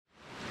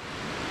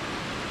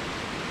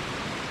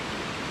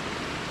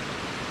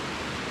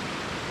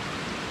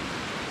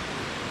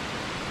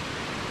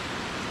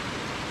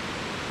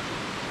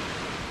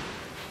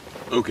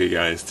Okay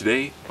guys,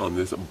 today on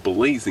this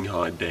blazing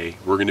hot day,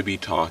 we're going to be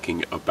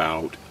talking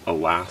about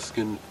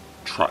Alaskan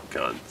truck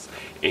guns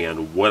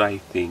and what I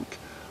think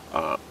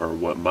or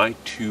what my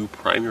two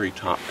primary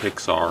top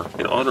picks are,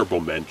 an honorable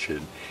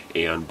mention,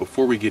 and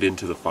before we get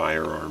into the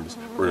firearms,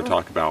 we're going to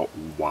talk about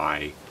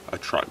why a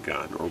truck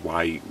gun or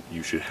why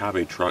you should have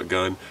a truck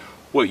gun,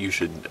 what you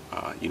should,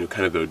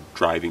 kind of the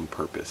driving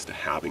purpose to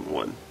having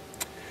one.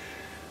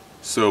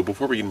 So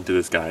before we get into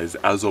this guys,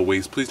 as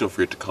always, please don't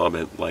forget to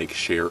comment, like,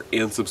 share,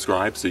 and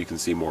subscribe so you can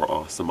see more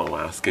awesome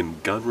Alaskan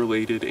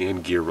gun-related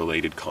and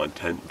gear-related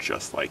content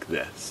just like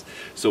this.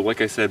 So like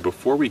I said,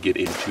 before we get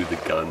into the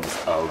guns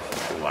of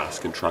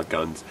Alaskan truck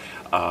guns,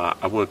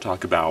 I want to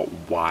talk about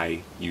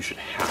why you should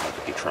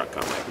have a truck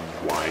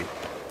gun, like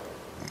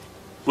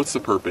what's the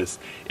purpose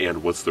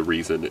and what's the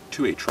reason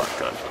to a truck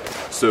gun.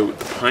 So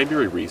the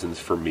primary reasons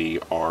for me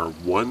are,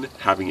 one,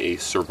 having a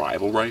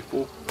survival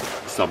rifle,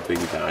 something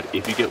that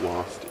if you get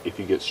lost, if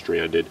you get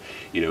stranded,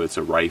 it's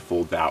a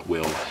rifle that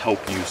will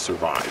help you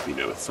survive.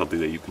 It's something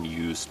that you can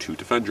use to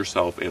defend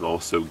yourself and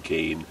also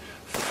gain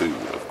food,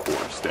 of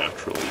course,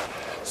 naturally.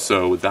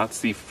 So that's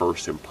the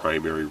first and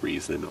primary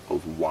reason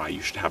of why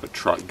you should have a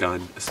truck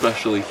gun,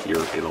 especially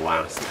here in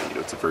Alaska.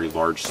 It's a very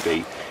large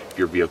state. If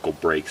your vehicle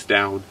breaks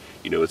down,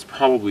 it's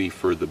probably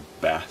for the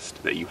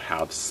best that you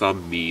have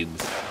some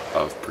means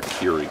of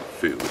procuring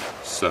food.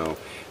 So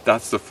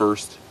that's the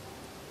first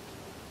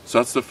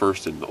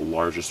and the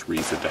largest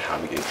reason to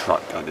having a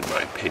truck gun, in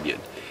my opinion.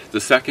 The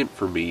second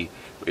for me,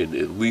 and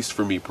at least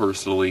for me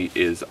personally,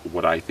 is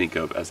what I think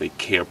of as a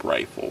camp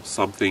rifle.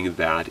 Something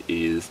that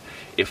is,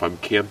 if I'm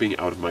camping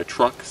out of my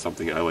truck,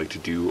 something I like to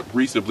do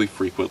reasonably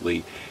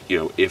frequently.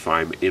 If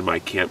I'm in my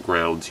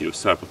campgrounds,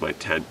 set up with my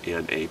tent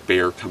and a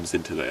bear comes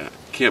into the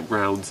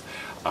campgrounds,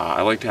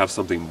 I like to have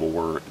something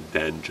more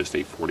than just a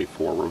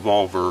 .44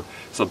 revolver,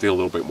 something a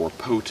little bit more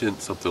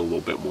potent, something a little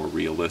bit more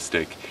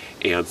realistic,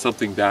 and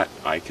something that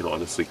I can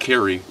honestly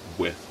carry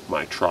with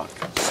my truck.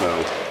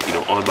 So,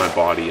 on my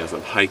body as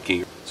I'm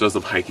hiking, or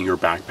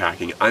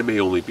backpacking, I may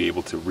only be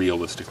able to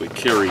realistically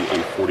carry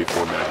a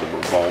 .44 Magnum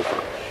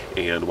revolver.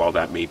 And while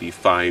that may be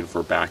fine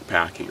for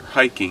backpacking or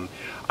hiking,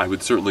 I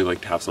would certainly like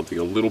to have something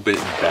a little bit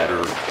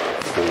better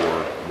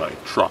for my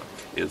truck,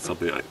 and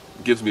something that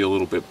gives me a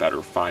little bit better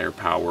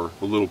firepower,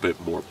 a little bit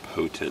more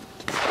potent.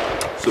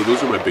 So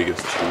those are my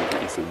biggest two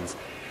reasons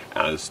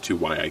as to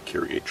why I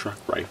carry a truck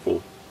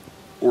rifle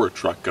or a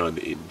truck gun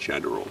in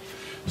general.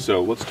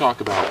 So let's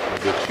talk about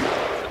the two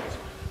options.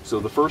 So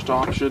the first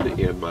option,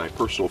 and my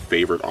personal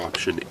favorite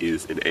option,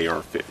 is an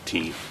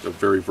AR-15. They're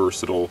very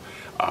versatile.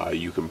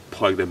 You can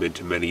plug them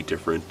into many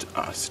different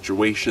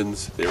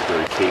situations. They're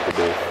very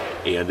capable,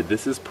 and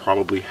this is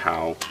probably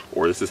how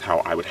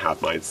I would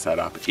have mine set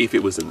up if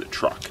it was in the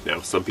truck.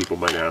 Now, some people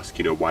might ask,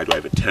 why do I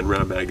have a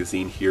 10-round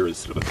magazine here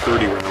instead of a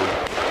 30-round?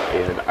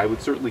 And I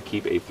would certainly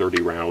keep a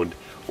 30-round,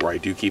 or I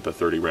do keep a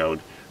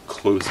 30-round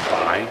close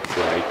by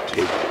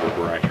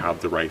where I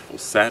have the rifle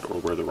set or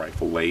where the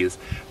rifle lays.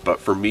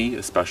 But for me,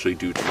 especially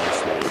due to my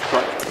smaller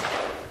truck,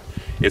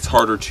 it's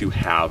harder to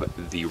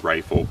have the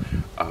rifle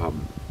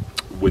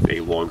with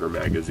a longer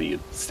magazine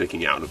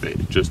sticking out of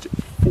it. Just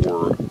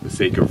for the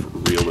sake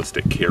of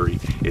realistic carry,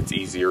 it's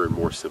easier and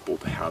more simple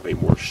to have a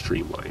more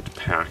streamlined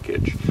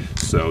package.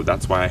 So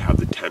that's why I have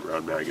the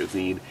 10-round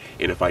magazine,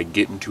 and if I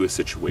get into a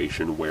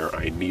situation where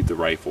I need the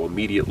rifle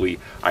immediately,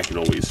 I can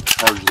always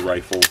charge the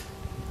rifle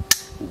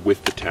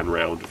with the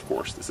 10-round. Of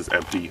course, this is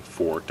empty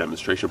for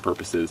demonstration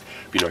purposes,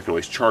 but I can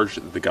always charge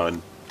the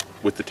gun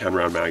with the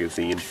 10-round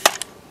magazine,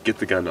 get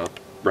the gun up,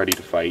 ready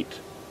to fight,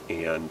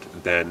 and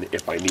then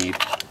if I need,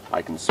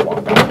 I can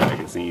swap out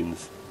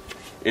magazines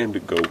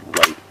and go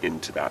right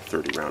into that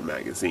 30-round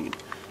magazine.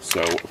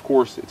 So, of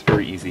course, it's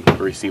very easy,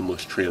 very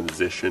seamless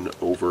transition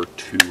over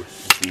to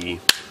the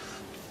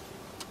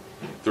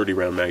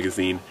 30-round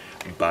magazine,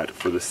 but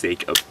for the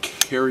sake of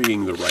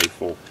carrying the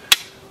rifle,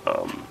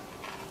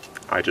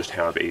 I just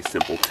have a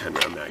simple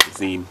 10-round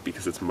magazine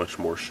because it's much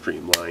more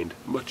streamlined,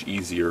 much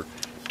easier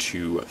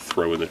to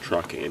throw in the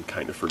truck and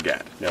kind of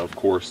forget. Now, of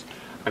course,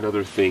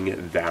 another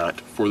thing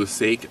that, for the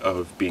sake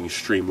of being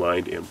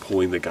streamlined and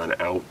pulling the gun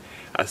out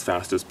as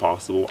fast as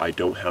possible, I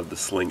don't have the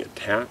sling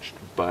attached,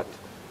 but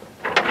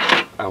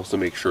I also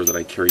make sure that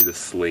I carry the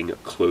sling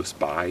close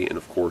by, and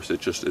of course it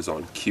just is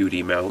on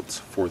QD mounts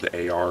for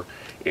the AR.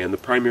 And the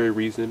primary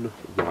reason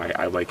why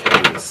I like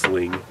having a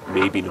sling,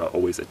 maybe not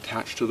always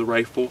attached to the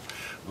rifle,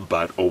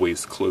 but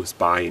always close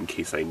by in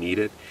case I need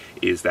it,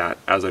 is that,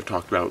 as I've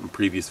talked about in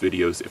previous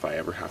videos, if I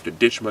ever have to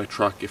ditch my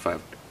truck, if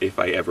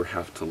I ever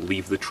have to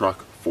leave the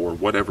truck for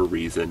whatever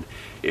reason,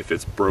 if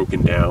it's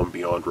broken down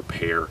beyond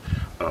repair,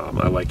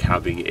 I like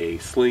having a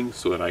sling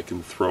so that I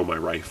can throw my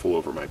rifle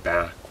over my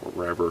back or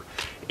wherever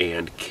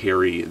and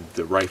carry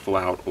the rifle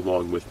out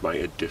along with my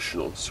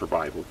additional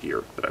survival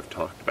gear that I've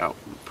talked about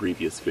in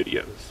previous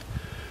videos.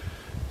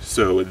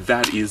 So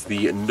that is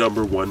the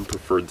 #1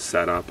 preferred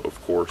setup.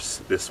 Of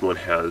course, this one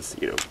has,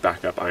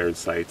 backup iron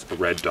sights, a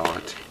red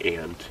dot,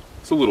 and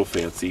it's a little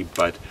fancy,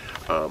 but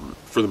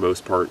for the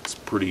most part, it's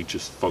pretty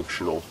just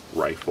functional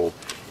rifle.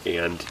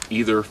 and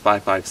either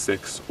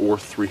 5.56 or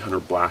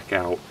 300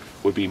 blackout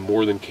would be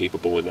more than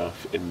capable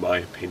enough, in my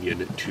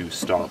opinion, to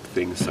stop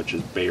things such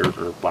as bear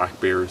or black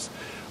bears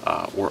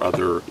or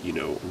other,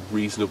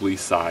 reasonably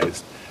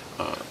sized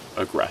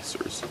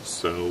aggressors.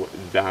 So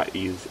that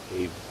is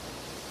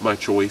my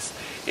choice,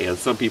 and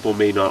some people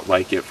may not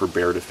like it for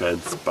bear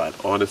defense, but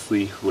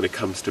honestly, when it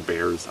comes to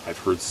bears, I've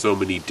heard so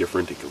many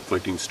different and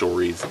conflicting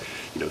stories.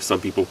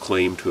 Some people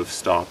claim to have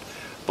stopped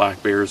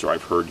black bears, or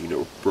I've heard,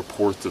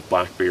 reports of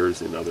black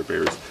bears and other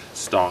bears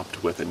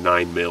stopped with a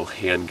 9mm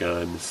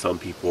handgun. Some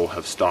people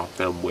have stopped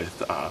them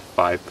with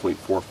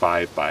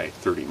 5.45 by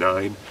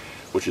 39,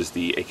 which is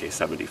the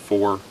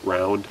AK-74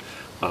 round.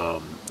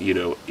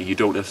 You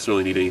don't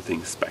necessarily need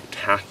anything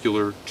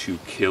spectacular to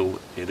kill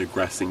an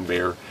aggressing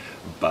bear,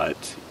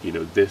 but,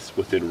 this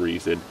within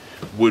reason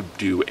would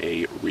do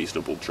a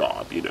reasonable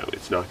job.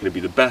 It's not going to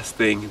be the best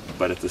thing,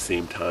 but at the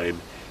same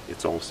time,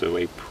 it's also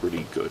a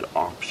pretty good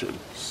option.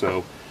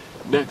 So,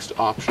 next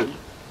option.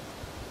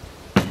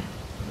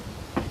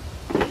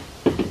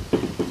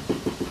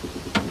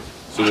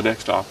 So the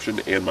next option,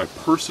 and my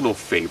personal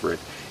favorite,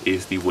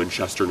 is the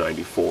Winchester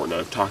 94. Now,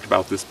 I've talked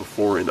about this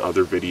before in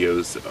other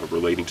videos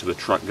relating to the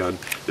truck gun.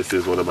 This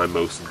is one of my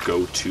most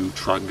go-to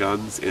truck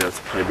guns, and that's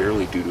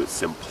primarily due to its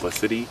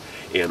simplicity,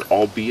 and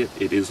albeit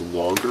it is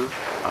longer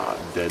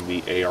than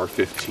the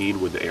AR-15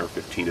 when the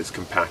AR-15 is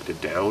compacted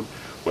down,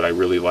 what I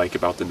really like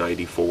about the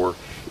 94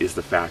 is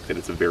the fact that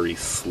it's very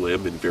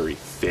slim and very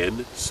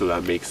thin, so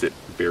that makes it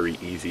very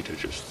easy to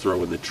just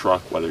throw in the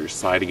truck, whether you're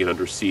sliding it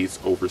under seats,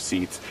 over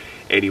seats,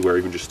 anywhere,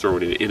 even just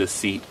throwing it in a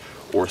seat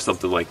or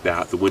something like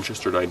that. The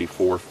Winchester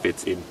 94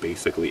 fits in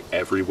basically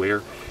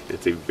everywhere.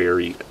 It's a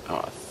very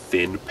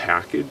thin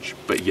package,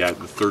 but yet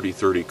the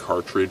 30-30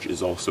 cartridge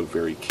is also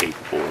very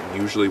capable.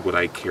 And usually what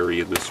I carry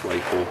in this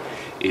rifle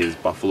is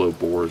Buffalo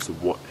Bore's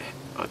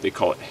they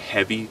call it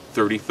heavy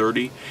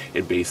 30-30,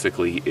 and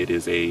basically it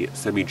is a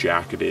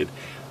semi-jacketed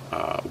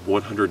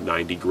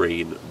 190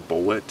 grain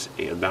bullet,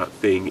 and that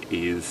thing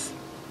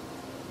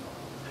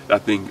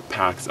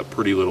packs a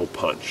pretty little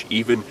punch.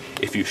 Even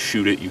if you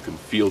shoot it, you can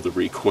feel the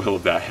recoil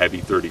of that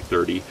heavy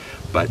 30-30,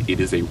 but it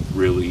is a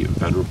really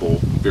venerable,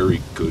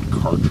 very good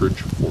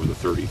cartridge for the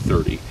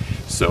 30-30.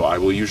 So I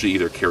will usually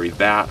either carry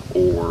that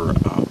or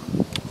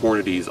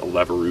Hornady's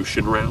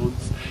Levolution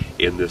rounds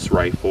in this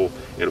rifle,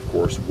 and of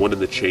course 1 in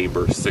the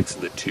chamber, 6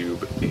 in the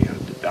tube, and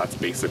that's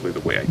basically the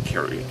way I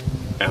carry it.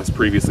 As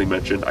previously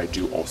mentioned, I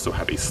do also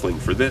have a sling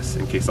for this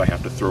in case I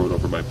have to throw it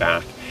over my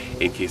back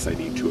in case I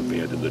need to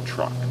abandon the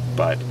truck.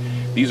 But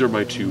these are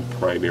my two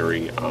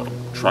primary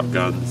truck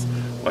guns.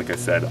 Like I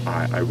said,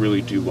 I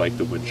really do like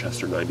the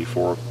Winchester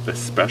 94,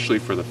 especially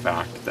for the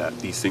fact that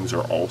these things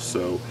are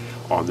also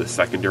on the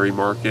secondary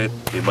market.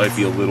 It might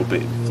be a little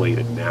bit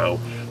inflated now,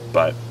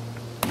 but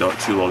not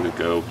too long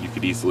ago, you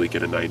could easily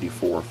get a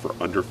 94 for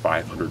under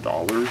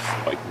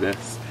 $500 like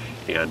this.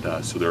 And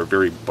so they're a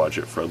very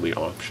budget-friendly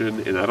option,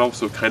 and that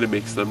also kind of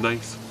makes them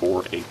nice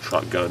for a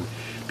truck gun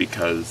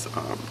because,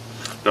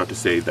 not to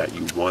say that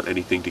you want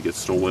anything to get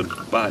stolen,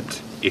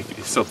 but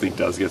if something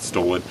does get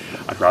stolen,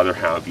 I'd rather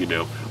have, a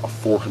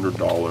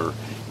 $400,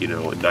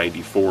 a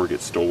 94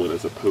 get stolen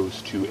as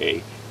opposed to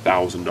a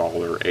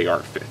 $1,000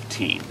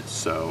 AR-15.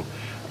 So,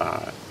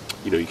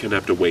 you kind of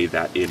have to weigh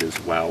that in as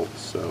well.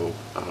 So,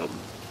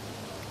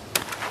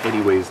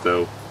 anyways,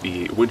 though,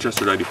 the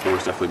Winchester 94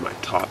 is definitely my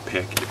top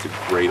pick. It's a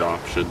great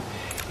option,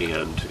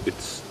 and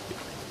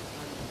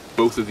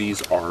both of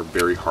these are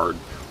very hard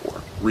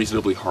or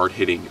reasonably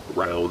hard-hitting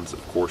rounds.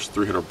 Of course,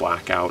 300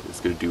 blackout is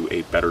going to do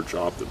a better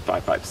job than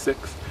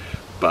 5.56,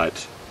 but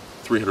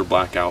 300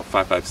 blackout,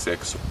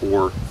 5.56,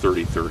 or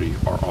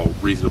 30-30 are all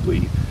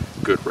reasonably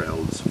good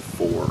rounds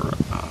for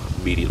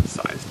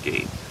medium-sized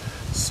game.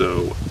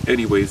 So,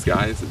 anyways,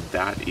 guys,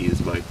 that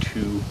is my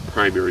two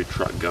primary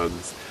truck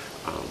guns.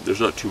 There's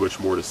not too much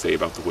more to say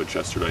about the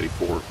Winchester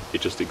 94.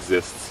 It just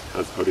exists,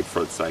 has a hooded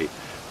front sight,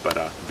 but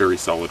a very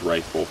solid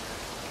rifle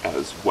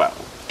as well.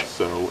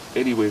 So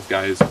anyways,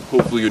 guys,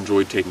 hopefully you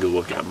enjoyed taking a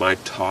look at my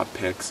top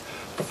picks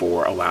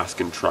for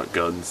Alaskan truck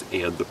guns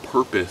and the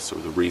purpose or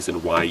the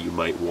reason why you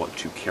might want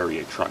to carry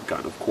a truck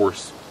gun. Of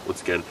course,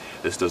 once again,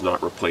 this does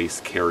not replace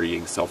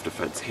carrying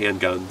self-defense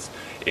handguns,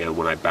 and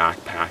when I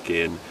backpack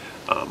in,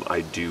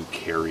 I do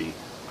carry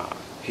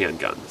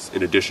handguns.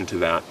 In addition to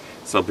that,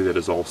 something that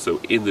is also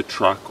in the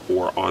truck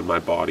or on my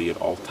body at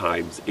all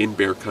times in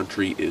bear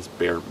country is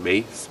bear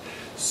mace.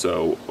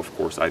 So, of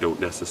course, I don't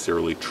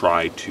necessarily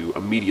try to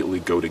immediately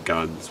go to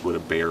guns when a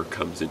bear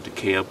comes into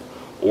camp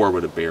or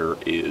when a bear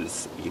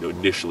is,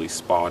 initially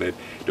spotted.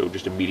 Don't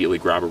just immediately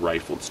grab a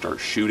rifle and start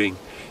shooting.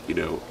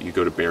 You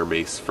go to bear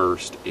mace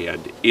first,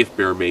 and if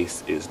bear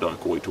mace is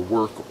not going to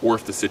work, or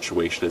if the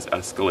situation has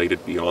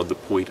escalated beyond the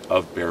point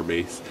of bear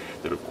mace,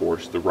 then of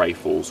course the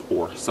rifles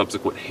or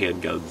subsequent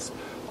handguns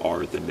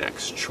are the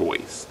next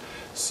choice.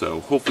 So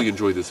hopefully you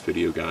enjoyed this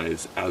video,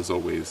 guys. As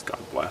always, God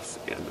bless,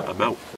 and I'm out.